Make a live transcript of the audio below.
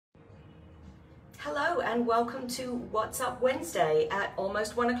Hello and welcome to What's Up Wednesday at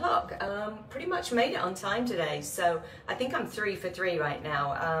almost 1 o'clock. Pretty much made it on time today, so I think I'm 3 for 3 right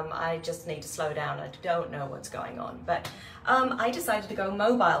now. I just need to slow down. I don't know what's going on, but I decided to go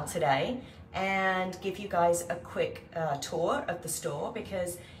mobile today and give you guys a quick tour of the store,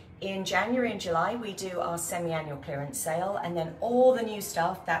 because in January and July we do our semi-annual clearance sale, and then all the new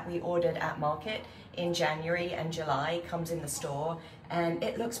stuff that we ordered at market in January and July comes in the store and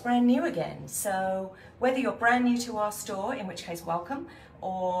it looks brand new again. So whether you're brand new to our store, in which case welcome,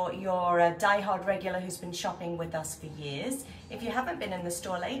 or you're a die-hard regular who's been shopping with us for years, if you haven't been in the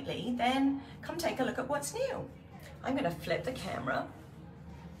store lately, then come take a look at what's new. I'm gonna flip the camera.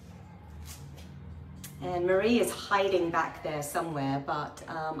 And Marie is hiding back there somewhere, but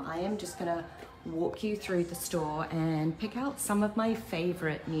I am just gonna walk you through the store and pick out some of my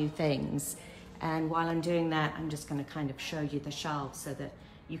favorite new things. And while I'm doing that, I'm just gonna kind of show you the shelves so that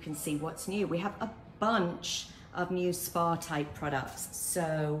you can see what's new. We have a bunch of new spa type products.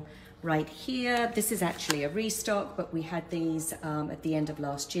 So right here, this is actually a restock, but we had these at the end of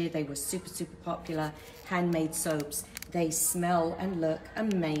last year. They were super, super popular, handmade soaps. They smell and look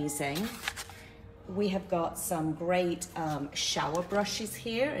amazing. We have got some great shower brushes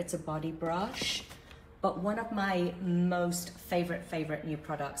here. It's a body brush. But one of my most favorite new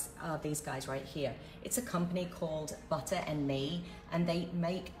products are these guys right here. It's a company called Butter and Me, and they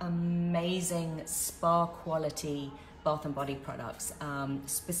make amazing spa quality bath and body products.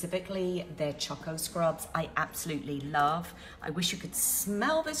 Specifically their Choco Scrubs, I absolutely love. I wish you could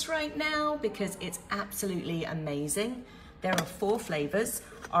smell this right now because it's absolutely amazing. There are 4 flavors: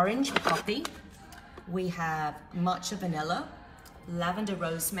 orange coffee, we have matcha vanilla, lavender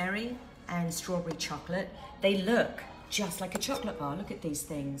rosemary, and strawberry chocolate. They look just like a chocolate bar. Look at these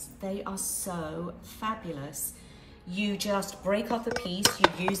things. They are so fabulous. You just break off a piece,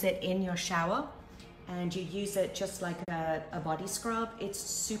 you use it in your shower, and you use it just like a body scrub. It's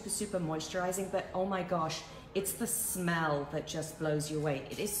super, super moisturizing, but oh my gosh, it's the smell that just blows you away.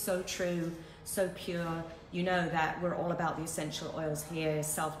 It is so true, so pure. You know that we're all about the essential oils here,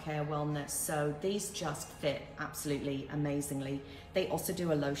 self-care, wellness, so these just fit absolutely amazingly. They also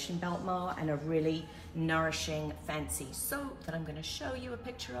do a lotion belt mar and a really nourishing fancy soap that I'm gonna show you a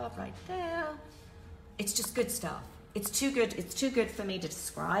picture of right there. It's just good stuff. It's too good for me to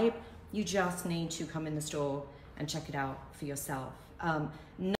describe. You just need to come in the store and check it out for yourself.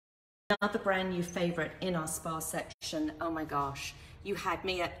 Another brand new favorite in our spa section. Oh my gosh, you had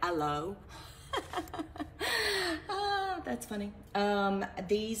me at aloe. That's funny.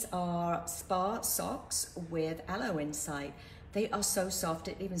 These are spa socks with aloe inside. They are so soft.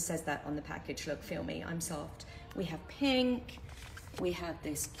 It even says that on the package. Look, feel me, I'm soft. We have pink. We have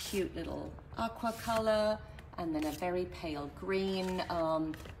this cute little aqua color, and then a very pale green.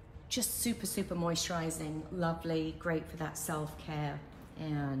 Just super, super moisturizing, lovely, great for that self-care.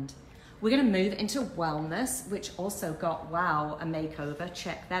 And we're gonna move into wellness, which also got, wow, a makeover.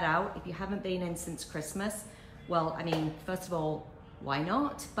 Check that out. If you haven't been in since Christmas, well, I mean, first of all, why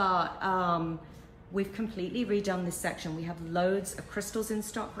not? But we've completely redone this section. We have loads of crystals in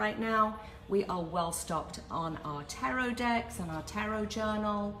stock right now. We are well stocked on our tarot decks and our tarot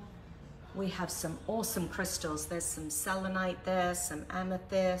journal. We have some awesome crystals. There's some selenite there, some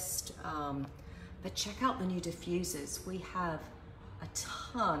amethyst. But check out the new diffusers. We have a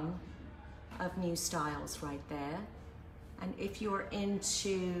ton of new styles right there. And if you're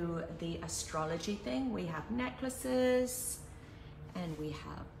into the astrology thing, we have necklaces, and we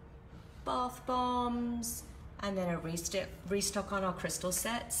have bath bombs, and then a restock on our crystal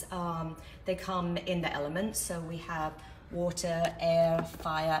sets. They come in the elements, so we have water, air,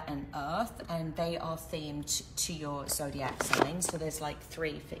 fire, and earth, and they are themed to your zodiac sign. So there's like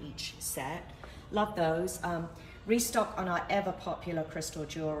 3 for each set. Love those. Restock on our ever popular crystal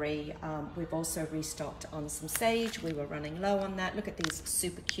jewelry. We've also restocked on some sage. We were running low on that. Look at these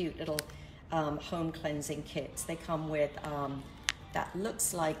super cute little home cleansing kits. They come with that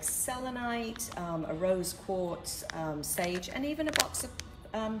looks like selenite, a rose quartz, sage, and even a box of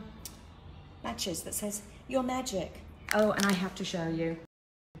matches that says "Your Magic." Oh, and I have to show you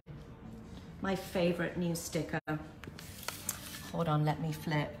my favorite new sticker. Hold on, let me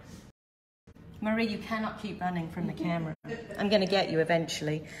flip. Marie, you cannot keep running from the camera. I'm gonna get you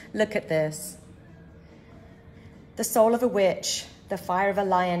eventually. Look at this. The soul of a witch, the fire of a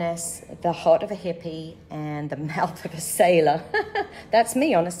lioness, the heart of a hippie, and the mouth of a sailor. That's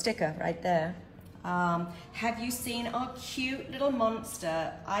me on a sticker right there. Have you seen our cute little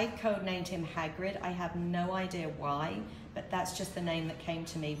monster? I codenamed him Hagrid. I have no idea why, but that's just the name that came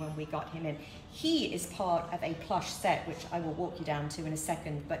to me when we got him in. He is part of a plush set, which I will walk you down to in a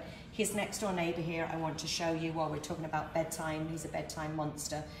second, but his next door neighbor here I want to show you while we're talking about bedtime. He's a bedtime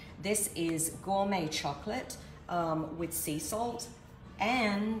monster. This is gourmet chocolate with sea salt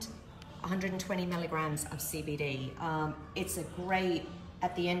and 120 milligrams of CBD. It's a great,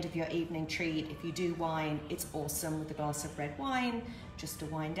 at the end of your evening treat, if you do wine, it's awesome with a glass of red wine, just to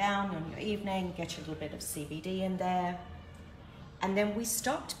wind down on your evening, get you a little bit of CBD in there. And then we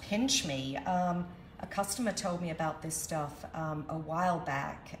stocked Pinch Me. A customer told me about this stuff a while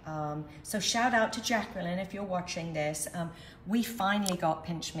back. So shout out to Jacqueline if you're watching this. We finally got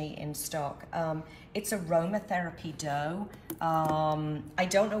Pinch Me in stock. It's aromatherapy dough. I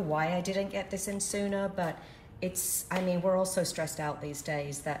don't know why I didn't get this in sooner, but I mean, we're all so stressed out these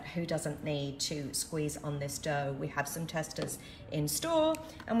days that who doesn't need to squeeze on this dough? We have some testers in store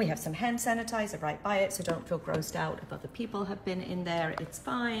and we have some hand sanitizer right by it, so don't feel grossed out if other people have been in there, it's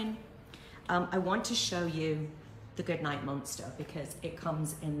fine. I want to show you the Goodnight Monster because it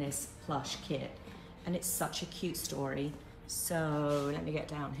comes in this plush kit and it's such a cute story. So let me get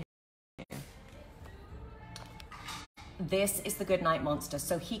down here. This is the Goodnight Monster.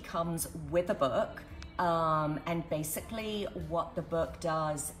 So he comes with a book. And basically what the book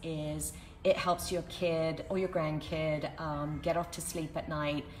does is it helps your kid or your grandkid get off to sleep at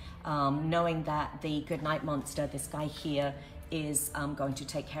night, knowing that the Goodnight Monster, this guy here, is going to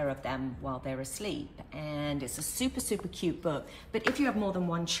take care of them while they're asleep. And it's a super, super cute book. But if you have more than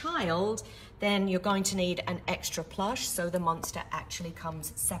one child, then you're going to need an extra plush. So the monster actually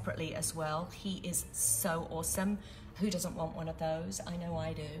comes separately as well. He is so awesome. Who doesn't want one of those? I know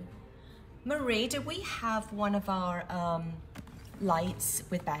I do. Marie, do we have one of our lights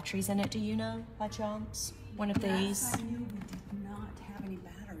with batteries in it? Do you know, by chance? One of these? I knew we did not have any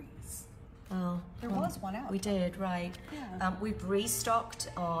batteries. Oh, there was one out. We did, right. Yeah. We've restocked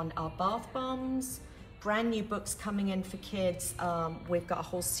on our bath bombs, brand new books coming in for kids. We've got a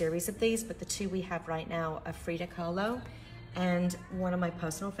whole series of these, but the two we have right now are Frida Kahlo and one of my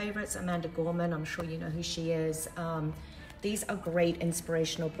personal favorites, Amanda Gorman. I'm sure you know who she is. These are great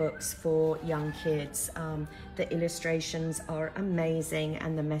inspirational books for young kids. The illustrations are amazing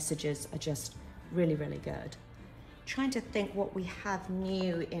and the messages are just really, really good. Trying to think what we have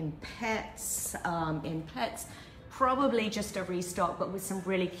new in pets. Probably just a restock, but with some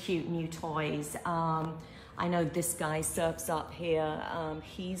really cute new toys. I know this guy Surfs Up here,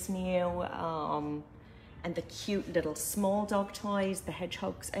 he's new. And the cute little small dog toys, the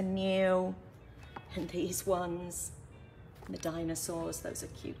hedgehogs are new. And these ones. The dinosaurs, those are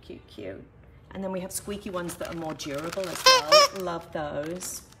cute, cute, cute. And then we have squeaky ones that are more durable as well. Love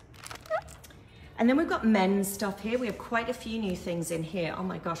those. And then we've got men's stuff here. We have quite a few new things in here. Oh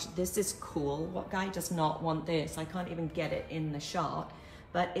my gosh, this is cool. What guy does not want this? I can't even get it in the shot.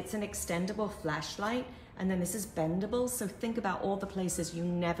 But it's an extendable flashlight. And then this is bendable. So think about all the places you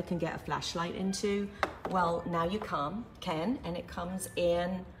never can get a flashlight into. Well, now you can, and it comes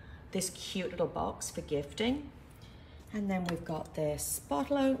in this cute little box for gifting. And then we've got this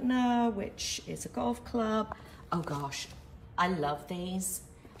bottle opener, which is a golf club. Oh gosh, I love these.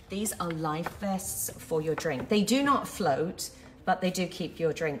 These are life vests for your drink. They do not float, but they do keep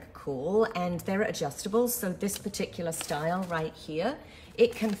your drink cool, and they're adjustable. So this particular style right here,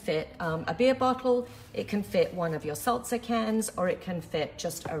 it can fit a beer bottle, it can fit one of your seltzer cans, or it can fit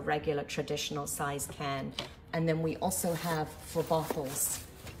just a regular traditional size can. And then we also have for bottles,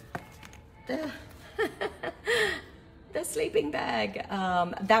 the sleeping bag.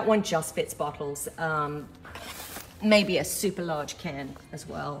 That one just fits bottles. Maybe a super large can as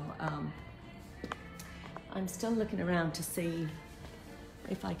well. I'm still looking around to see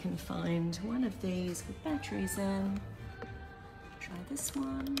if I can find one of these with batteries in. Try this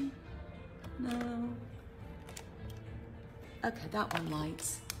one. No. Okay, that one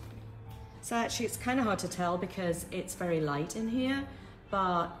lights. So actually it's kind of hard to tell because it's very light in here.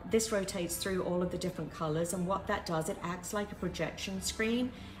 But this rotates through all of the different colors, and what that does, it acts like a projection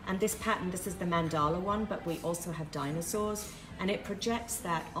screen. And this pattern, this is the mandala one, but we also have dinosaurs, and it projects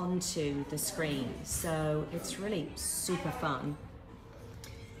that onto the screen. So it's really super fun.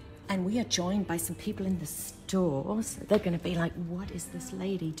 And we are joined by some people in the store, so they're gonna be like, what is this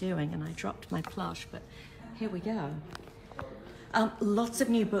lady doing? And I dropped my plush, but here we go. Lots of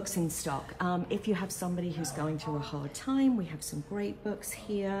new books in stock. If you have somebody who's going through a hard time, we have some great books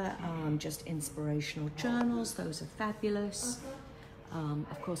here, just inspirational journals. Those are fabulous.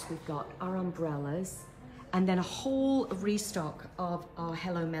 Of course, we've got our umbrellas, and then a whole restock of our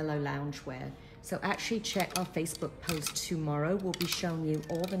Hello Mellow loungewear. So actually check our Facebook post tomorrow. We'll be showing you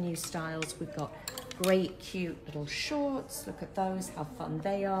all the new styles. We've got great, cute little shorts. Look at those, how fun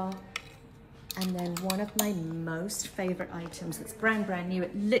they are. And then one of my most favorite items that's brand new,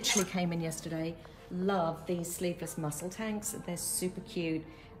 it literally came in yesterday. Love these sleeveless muscle tanks. They're super cute.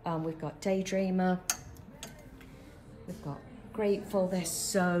 We've got Daydreamer. We've got Grateful. They're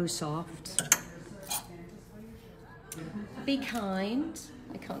so soft. Be Kind.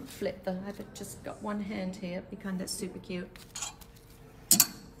 I can't flip them. I've just got one hand here. Be Kind, that's super cute.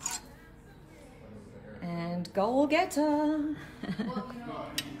 And Goal Getter.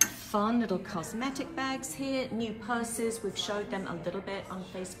 Fun little cosmetic bags here. New purses. We've showed them a little bit on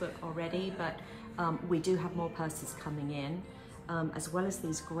Facebook already, but we do have more purses coming in, as well as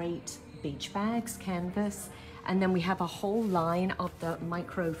these great beach bags, canvas. And then we have a whole line of the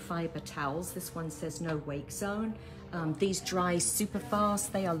microfiber towels. This one says no wake zone. These dry super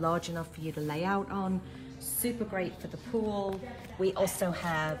fast. They are large enough for you to lay out on. Super great for the pool. We also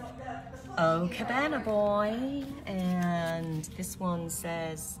have Oh Cabana Boy, and this one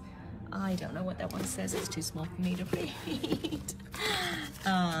says, I don't know what that one says. It's too small for me to read.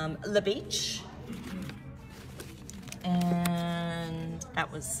 La Beach. And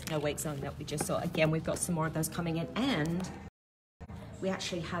that was No Wake Zone that we just saw. Again, we've got some more of those coming in, and we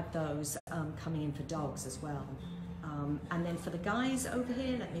actually had those coming in for dogs as well. And then for the guys over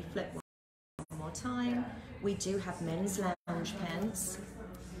here, let me flip one more time. We do have men's lounge pants.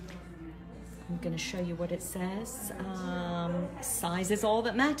 I'm going to show you what it says. Size is all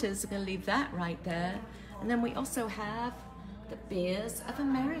that matters. I'm going to leave that right there. And then we also have the Beers of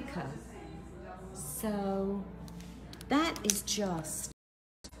America. So that is just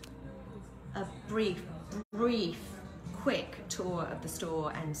a brief, quick tour of the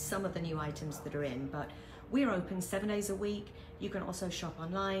store and some of the new items that are in. But we're open 7 days a week. You can also shop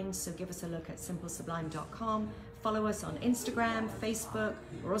online, so give us a look at simplesublime.com. Follow us on Instagram, Facebook.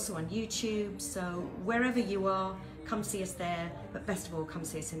 We're also on YouTube, so wherever you are, come see us there. But best of all, come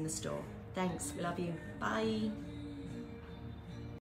see us in the store. Thanks, we love you. Bye.